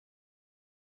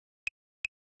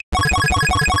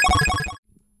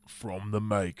from the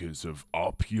makers of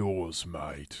Up Yours,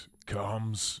 Mate,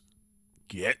 comes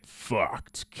Get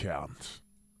Fucked Cunt,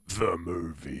 the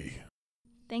movie.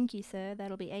 Thank you, sir.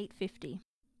 That'll be $8.50.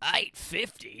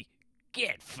 $8.50?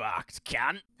 Get fucked,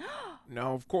 cunt.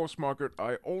 Now, of course, Margaret,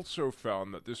 I also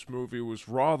found that this movie was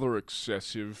rather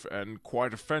excessive and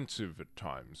quite offensive at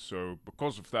times, so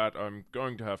because of that, I'm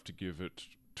going to have to give it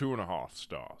 2.5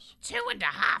 stars.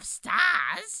 2.5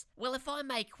 stars? Well, if I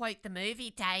may quote the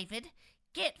movie, David,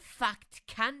 get fucked,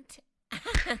 cunt.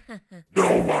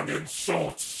 No one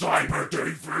insults Cyber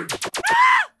David!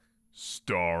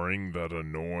 Starring that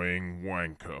annoying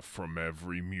wanker from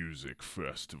every music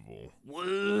festival.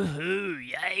 Woohoo,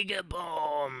 Jaeger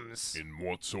bombs! In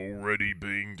what's already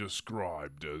being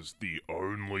described as the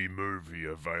only movie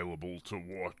available to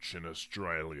watch in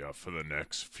Australia for the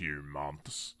next few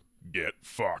months, Get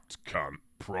Fucked Cunt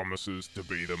promises to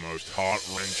be the most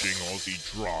heart-wrenching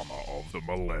Aussie drama of the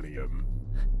millennium.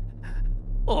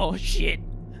 Oh shit,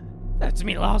 that's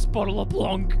me last bottle of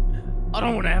Blanc. I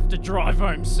don't want to have to drive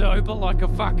home sober like a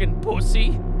fucking pussy.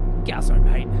 Gazzo,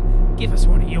 mate, give us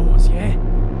one of yours, yeah?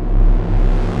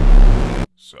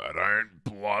 So don't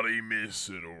bloody miss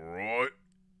it, alright?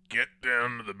 Get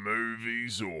down to the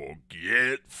movies or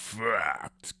get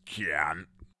fucked, cunt.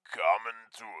 Coming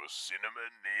to a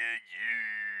cinema near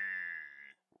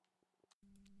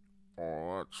you.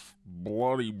 Oh, that's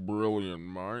bloody brilliant,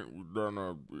 mate. We've done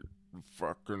a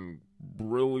fucking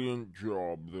brilliant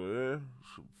job there.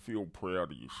 Should feel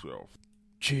proud of yourself.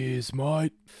 Cheers,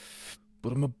 mate.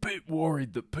 But I'm a bit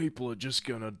worried that people are just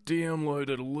gonna download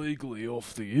it illegally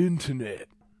off the internet.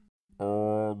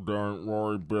 Oh, don't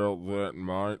worry about that,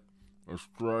 mate.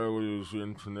 Australia's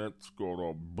internet's got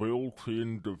a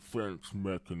built-in defense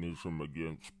mechanism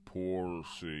against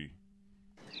piracy.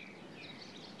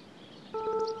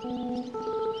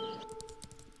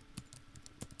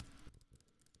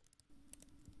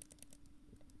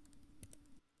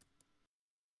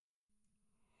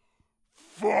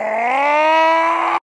 Fuck!